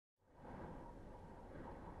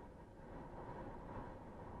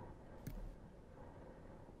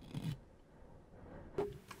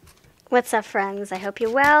What's up, friends? I hope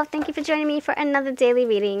you're well. Thank you for joining me for another daily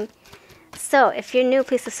reading. So, if you're new,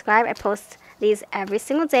 please subscribe. I post these every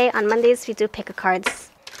single day. On Mondays, we do pick-a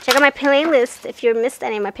cards. Check out my playlist if you missed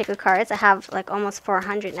any of my pick-a cards. I have like almost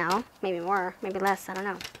 400 now. Maybe more, maybe less, I don't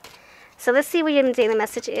know. So let's see what your daily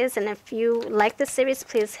message is. And if you like this series,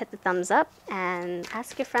 please hit the thumbs up and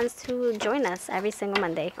ask your friends to join us every single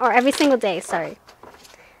Monday. Or every single day, sorry.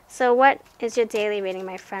 So what is your daily reading,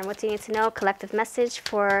 my friend? What do you need to know? Collective message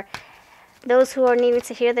for those who are needing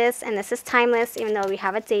to hear this. And this is timeless, even though we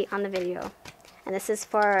have a date on the video. And this is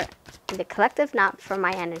for the collective, not for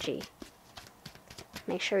my energy.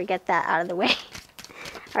 Make sure we get that out of the way.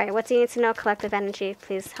 All right, what do you need to know? Collective energy.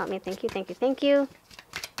 Please help me. Thank you, thank you, thank you.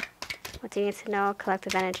 What do you need to know?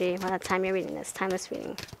 Collective energy. By the time you're reading this, timeless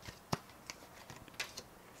reading.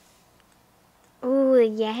 Ooh, the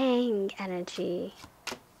yang energy.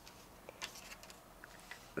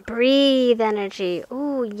 Breathe energy.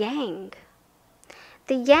 Ooh, yang.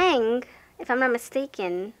 The yang, if I'm not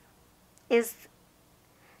mistaken, is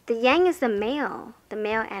the yang is the male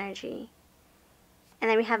energy. And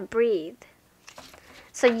then we have breathe.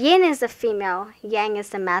 So yin is the female, yang is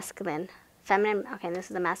the masculine. Feminine, okay, this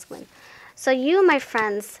is the masculine. So you, my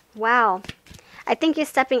friends, wow. I think you're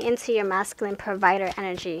stepping into your masculine provider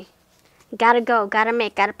energy. Gotta go, gotta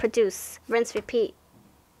make, gotta produce. Rinse, repeat.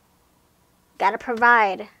 Gotta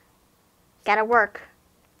provide. Gotta work.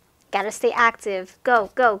 Gotta stay active.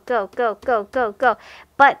 Go, go, go, go, go, go, go.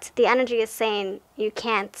 But the energy is saying you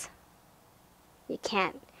can't. You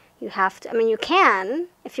can't. You have to. I mean, you can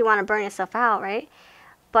if you want to burn yourself out, right?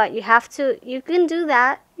 But you have to. You can do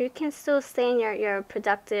that. You can still stay in your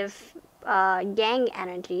productive yang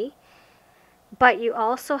energy. But you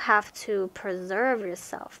also have to preserve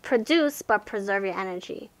yourself. Produce, but preserve your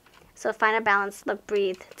energy. So find a balance. Look,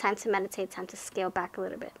 breathe. Time to meditate. Time to scale back a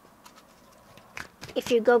little bit. If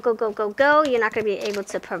you go, go, go, go, go, you're not going to be able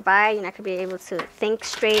to provide. You're not going to be able to think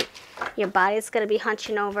straight. Your body's going to be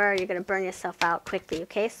hunching over. You're going to burn yourself out quickly,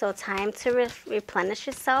 okay? So time to replenish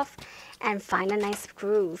yourself and find a nice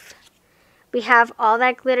groove. We have all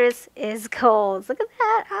that glitters is gold. Look at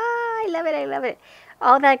that. Ah, I love it. I love it.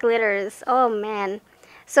 All that glitters. Oh, man.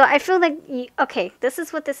 So I feel like, okay, this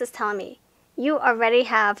is what this is telling me. You already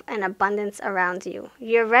have an abundance around you.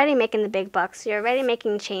 You're already making the big bucks. You're already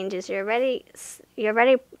making changes. You're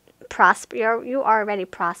already prosper. You are already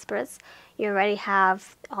prosperous. You already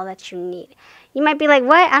have all that you need. You might be like,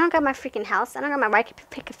 what? I don't got my freaking house. I don't got my white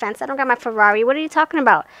picket fence. I don't got my Ferrari. What are you talking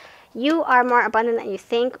about? You are more abundant than you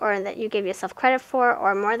think, or that you give yourself credit for,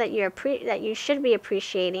 or more that you should be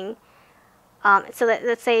appreciating. So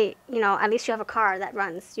let's say, you know, at least you have a car that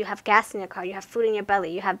runs. You have gas in your car. You have food in your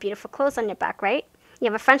belly. You have beautiful clothes on your back, right? You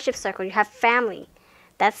have a friendship circle. You have family.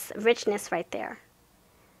 That's richness right there.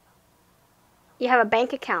 You have a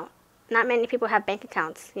bank account. Not many people have bank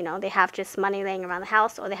accounts. You know, they have just money laying around the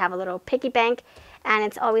house, or they have a little piggy bank, and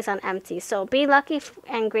it's always on empty. So be lucky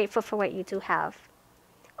and grateful for what you do have.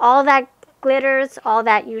 All that glitters, all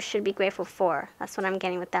that you should be grateful for. That's what I'm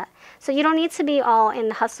getting with that. So you don't need to be all in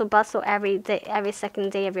the hustle bustle every day, every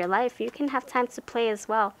second day of your life. You can have time to play as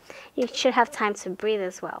well. You should have time to breathe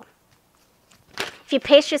as well. If you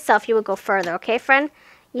pace yourself, you will go further, okay, friend?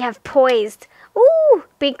 You have poised. Ooh,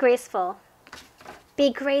 be graceful.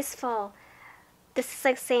 Be graceful. This is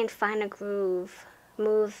like saying find a groove.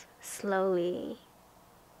 Move slowly.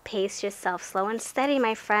 Pace yourself slow and steady,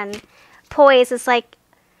 my friend. Poise is like,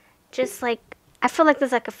 just like, I feel like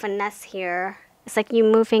there's like a finesse here. It's like you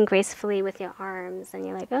moving gracefully with your arms, and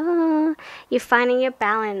you're like, oh, you're finding your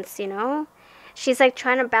balance, you know? She's like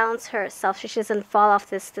trying to balance herself so she doesn't fall off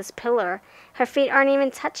this pillar. Her feet aren't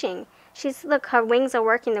even touching. Look, her wings are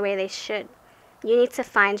working the way they should. You need to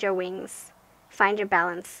find your wings. Find your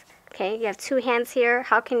balance, okay? You have two hands here.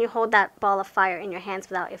 How can you hold that ball of fire in your hands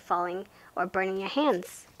without it falling or burning your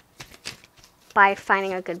hands? By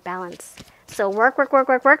finding a good balance. So work, work, work,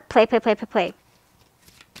 work, work, play, play, play, play, play.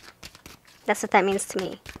 That's what that means to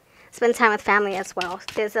me. Spend time with family as well.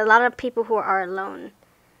 There's a lot of people who are alone.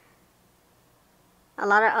 A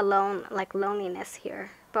lot of alone, like loneliness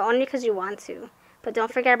here. But only because you want to. But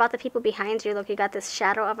don't forget about the people behind you. Look, you got this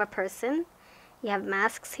shadow of a person. You have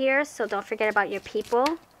masks here, so don't forget about your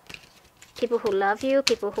people. People who love you,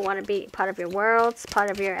 people who want to be part of your worlds,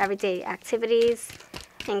 part of your everyday activities.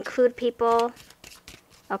 Include people.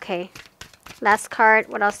 Okay. Last card,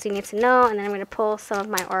 what else do you need to know? And then I'm going to pull some of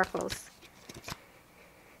my oracles.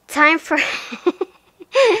 Time for...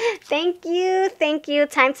 Thank you, thank you.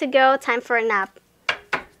 Time to go, time for a nap.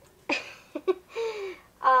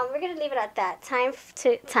 We're going to leave it at that. Time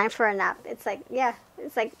for a nap. It's like, yeah,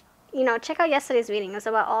 it's like you know, check out yesterday's reading. It was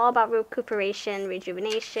all about recuperation,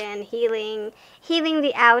 rejuvenation, healing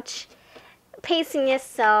the ouch, pacing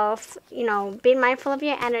yourself, you know, being mindful of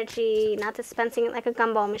your energy, not dispensing it like a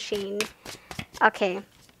gumball machine. Okay.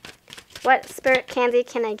 What spirit candy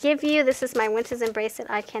can I give you? This is my Winter's Embrace It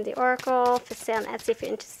Eye Candy Oracle for sale on Etsy if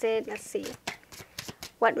you're interested. Let's see.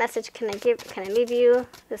 What message can I leave you?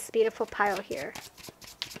 This beautiful pile here.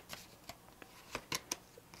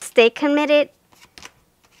 Stay committed.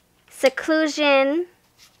 Seclusion.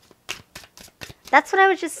 That's what I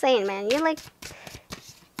was just saying, man. You're like...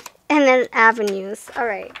 And then avenues.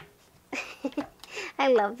 Alright. I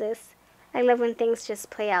love this. I love when things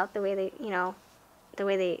just play out the way they, you know, the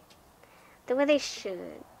way they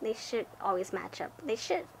should. They should always match up. They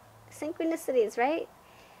should. Synchronicities, right?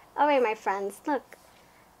 Alright, my friends. Look.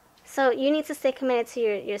 So you need to stay committed to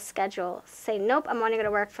your schedule. Say, nope, I'm only going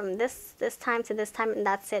to work from this time to this time, and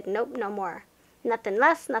that's it. Nope, no more. Nothing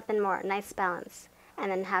less, nothing more. Nice balance.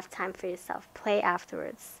 And then have time for yourself. Play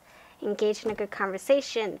afterwards. Engage in a good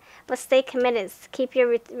conversation. But stay committed. Keep your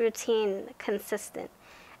routine consistent.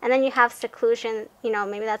 And then you have seclusion. You know,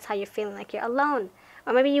 maybe that's how you're feeling, like you're alone.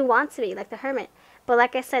 Or maybe you want to be, like the hermit. But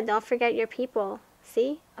like I said, don't forget your people.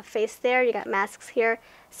 See? A face there. You got masks here.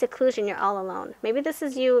 Seclusion. You're all alone. Maybe this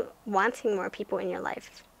is you wanting more people in your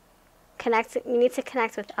life. You need to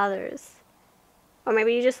connect with others. Or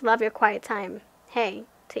maybe you just love your quiet time. Hey,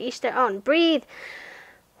 to each their own. Breathe.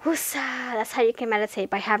 Whoosa. That's how you can meditate,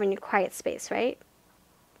 by having your quiet space, right?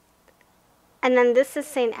 And then this is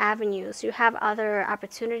saying avenues. You have other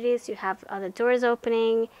opportunities. You have other doors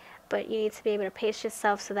opening. But you need to be able to pace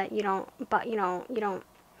yourself so that you don't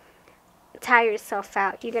tire yourself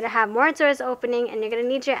out. You're going to have more doors opening, and you're going to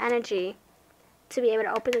need your energy to be able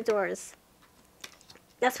to open the doors.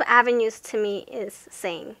 That's what avenues to me is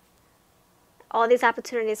saying. All these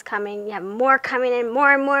opportunities coming. You have more coming in,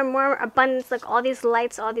 more and more and more abundance. Like all these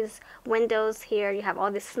lights, all these windows here. You have all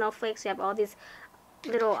these snowflakes. You have all these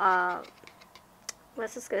little,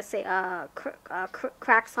 what's this going to say?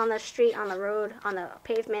 Cracks on the street, on the road, on the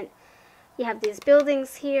pavement. You have these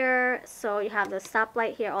buildings here. So you have the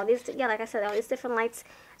stoplight here. All these, yeah, like I said, all these different lights.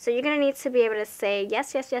 So you're going to need to be able to say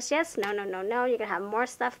yes, yes, yes, yes. No, no, no, no. You're going to have more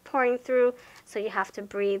stuff pouring through. So you have to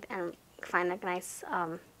breathe and find a nice,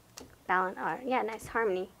 balance, nice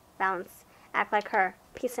harmony, balance. Act like her.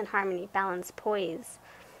 Peace and harmony, balance, poise.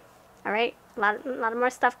 All right, a lot of more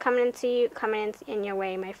stuff coming in your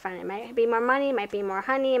way, my friend. It might be more money, it might be more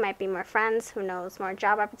honey, it might be more friends. Who knows? More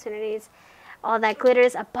job opportunities. All that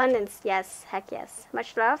glitters, abundance. Yes, heck yes.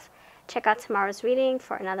 Much love. Check out tomorrow's reading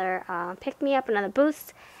for another pick me up, another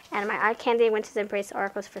boost, and my eye candy Winter's Embrace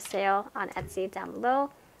oracles for sale on Etsy down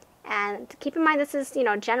below. And keep in mind, this is, you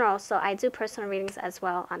know, general, so I do personal readings as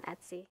well on Etsy.